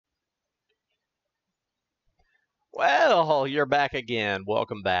Well, you're back again.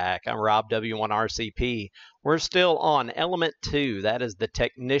 Welcome back. I'm Rob W1RCP. We're still on Element 2. That is the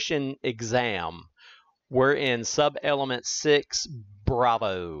technician exam. We're in Subelement 6,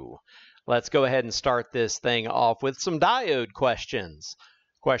 Bravo. Let's go ahead and start this thing off with some diode questions.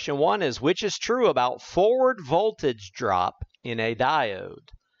 Question 1 is, which is true about forward voltage drop in a diode?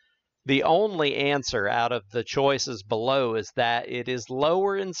 The only answer out of the choices below is that it is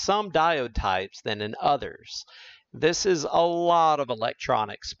lower in some diode types than in others. This is a lot of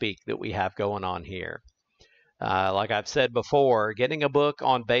electronic speak that we have going on here. Like I've said before, getting a book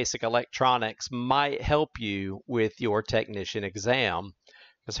on basic electronics might help you with your technician exam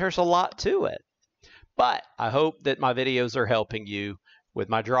because there's a lot to it. But I hope that my videos are helping you with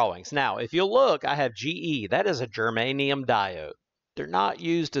my drawings. Now, if you look, I have GE. That is a germanium diode. They're not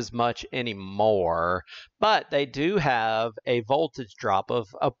used as much anymore, but they do have a voltage drop of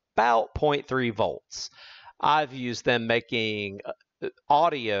about 0.3 volts. I've used them making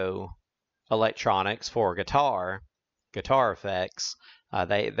audio electronics for guitar effects.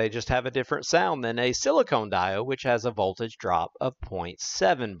 They just have a different sound than a silicone diode, which has a voltage drop of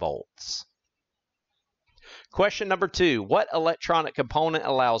 0.7 volts. Question number 2, what electronic component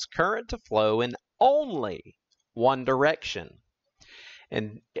allows current to flow in only one direction?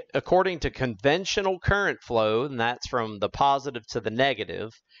 And according to conventional current flow, and that's from the positive to the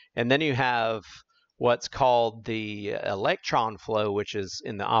negative, and then you have what's called the electron flow, which is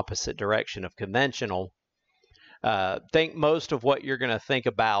in the opposite direction of conventional. Think most of what you're going to think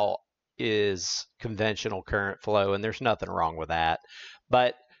about is conventional current flow, and there's nothing wrong with that.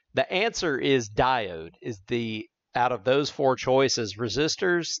 But the answer is diode. Out of those 4 choices,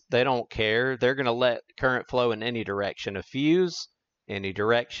 resistors, they don't care. They're going to let current flow in any direction. A fuse, any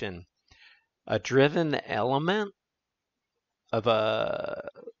direction. A driven element of a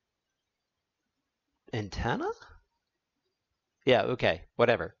antenna? Yeah, okay,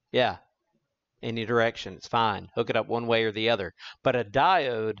 whatever. Yeah, any direction, it's fine. Hook it up one way or the other. But a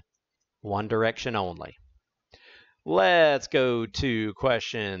diode, one direction only. Let's go to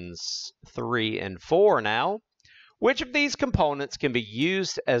questions 3 and 4 now. Which of these components can be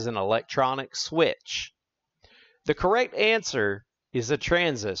used as an electronic switch? The correct answer is a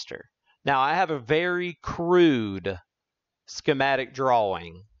transistor. Now, I have a very crude schematic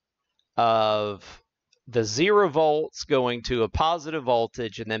drawing of the 0 volts going to a positive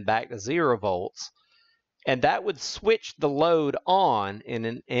voltage and then back to 0 volts. And that would switch the load on in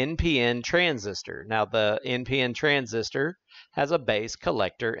an NPN transistor. Now, the NPN transistor has a base,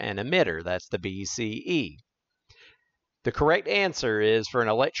 collector, and emitter. That's the BCE. The correct answer is, for an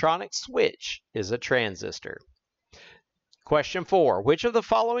electronic switch, is a transistor. Question 4. Which of the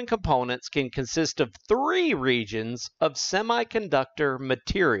following components can consist of 3 regions of semiconductor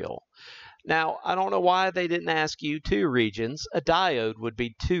material? Now, I don't know why they didn't ask you 2 regions. A diode would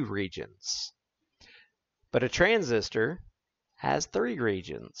be 2 regions. But a transistor has 3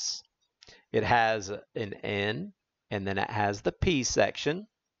 regions. It has an N, and then it has the P section,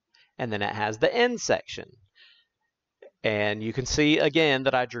 and then it has the N section. And you can see again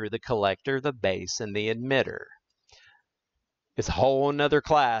that I drew the collector, the base, and the emitter. It's a whole nother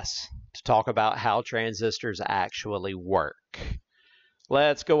class to talk about how transistors actually work.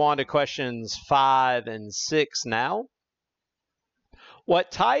 Let's go on to questions 5 and 6 now.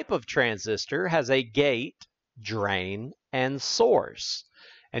 What type of transistor has a gate, drain, and source?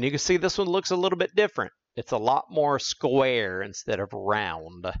 And you can see this one looks a little bit different. It's a lot more square instead of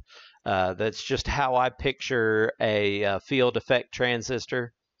round. That's just how I picture a field effect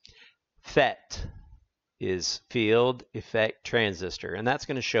transistor. FET is field effect transistor, and that's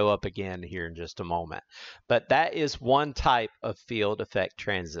going to show up again here in just a moment. But that is one type of field effect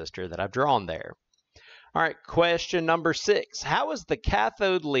transistor that I've drawn there. All right, question number 6. How is the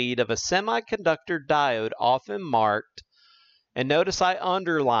cathode lead of a semiconductor diode often marked? And notice I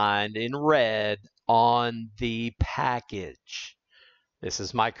underlined in red on the package. This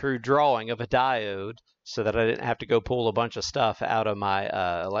is my crude drawing of a diode so that I didn't have to go pull a bunch of stuff out of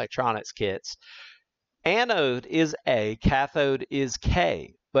my electronics kits. Anode is A, cathode is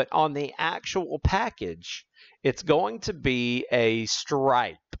K, but on the actual package, it's going to be a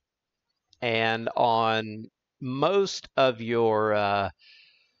stripe. And on most of your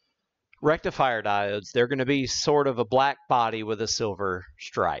rectifier diodes, they're going to be sort of a black body with a silver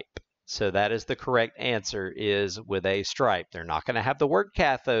stripe. So that is the correct answer, is with a stripe. They're not going to have the word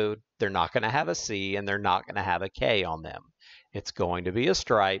cathode, they're not going to have a C, and they're not going to have a K on them. It's going to be a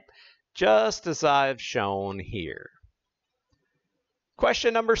stripe, just as I've shown here.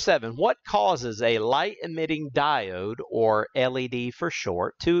 Question number 7. What causes a light-emitting diode, or LED for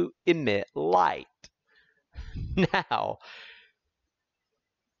short, to emit light? Now,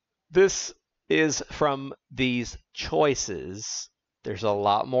 this is from these choices. There's a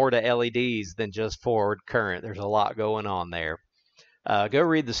lot more to LEDs than just forward current. There's a lot going on there. Go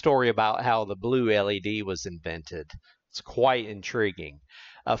read the story about how the blue LED was invented. It's quite intriguing.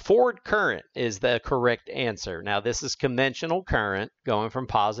 Forward current is the correct answer. Now, this is conventional current going from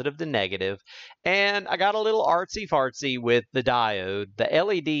positive to negative. And I got a little artsy-fartsy with the diode. The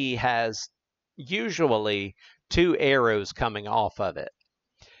LED has usually two arrows coming off of it.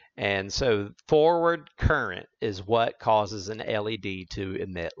 And so forward current is what causes an LED to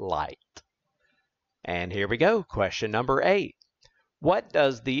emit light. And here we go, question number 8. What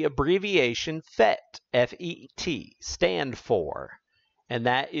does the abbreviation FET, F-E-T, stand for? And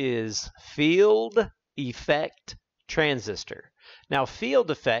that is field effect transistor. Now,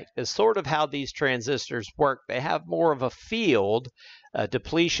 field effect is sort of how these transistors work. They have more of a field, a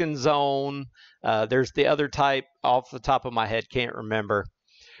depletion zone. There's the other type off the top of my head, can't remember.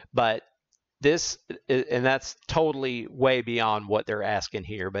 But this, and that's totally way beyond what they're asking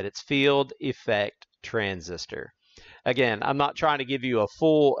here, but it's field effect transistor. Again, I'm not trying to give you a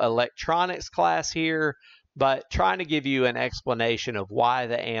full electronics class here, but trying to give you an explanation of why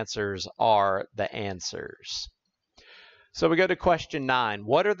the answers are the answers. So we go to question 9.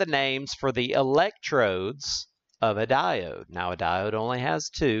 What are the names for the electrodes of a diode? Now, a diode only has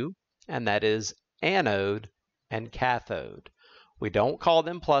two, and that is anode and cathode. We don't call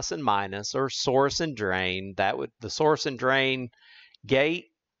them plus and minus or source and drain. The source and drain gate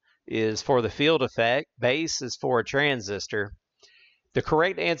is for the field effect. Base is for a transistor. The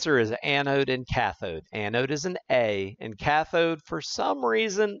correct answer is anode and cathode. Anode is an A, and cathode, for some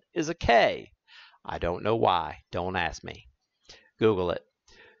reason, is a K. I don't know why. Don't ask me. Google it.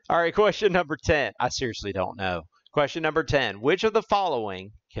 All right, question number 10. I seriously don't know. Question number 10. Which of the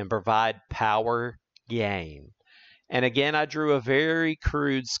following can provide power gain? And again, I drew a very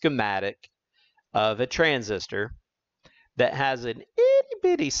crude schematic of a transistor that has an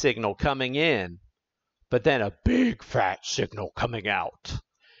itty-bitty signal coming in, but then a big fat signal coming out.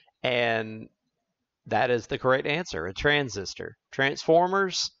 And that is the correct answer, a transistor.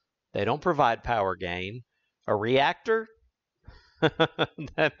 Transformers, they don't provide power gain. A reactor,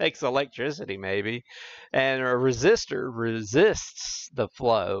 that makes electricity maybe. And a resistor resists the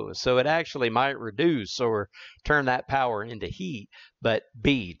flow, so it actually might reduce or turn that power into heat. But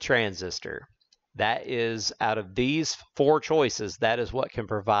B, transistor. That is, out of these 4 choices, that is what can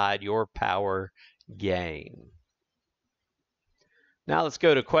provide your power gain. Now let's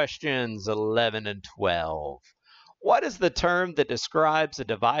go to questions 11 and 12. What is the term that describes a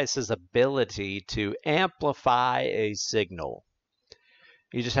device's ability to amplify a signal?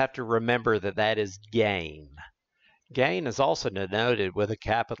 You just have to remember that that is gain. Gain is also denoted with a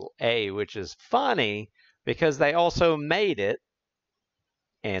capital A, which is funny because they also made it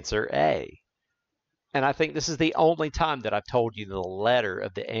answer A. And I think this is the only time that I've told you the letter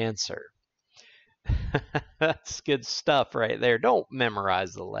of the answer. That's good stuff right there. Don't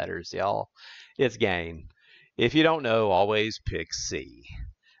memorize the letters, y'all. It's gain. If you don't know, always pick C.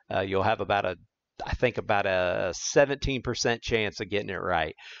 You'll have about a 17% chance of getting it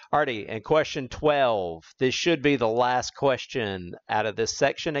right. Alrighty, and question 12. This should be the last question out of this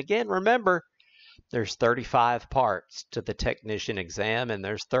section. Again, remember, there's 35 parts to the technician exam, and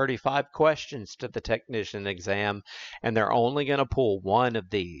there's 35 questions to the technician exam, and they're only going to pull one of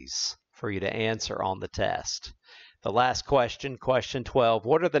these for you to answer on the test. The last question, question 12.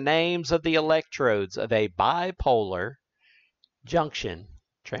 What are the names of the electrodes of a bipolar junction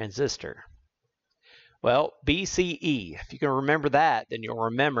transistor? Well, BCE. If you can remember that, then you'll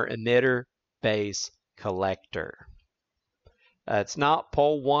remember emitter, base, collector. It's not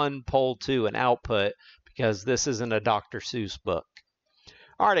pole 1, pole 2, and output, because this isn't a Dr. Seuss book.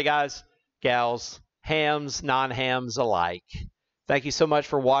 Alrighty, guys, gals, hams, non-hams alike. Thank you so much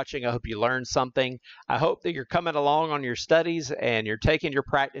for watching. I hope you learned something. I hope that you're coming along on your studies and you're taking your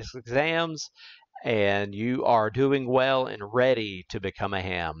practice exams and you are doing well and ready to become a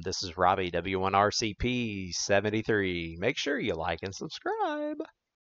ham. This is Robbie, W1RCP 73. Make sure you like and subscribe.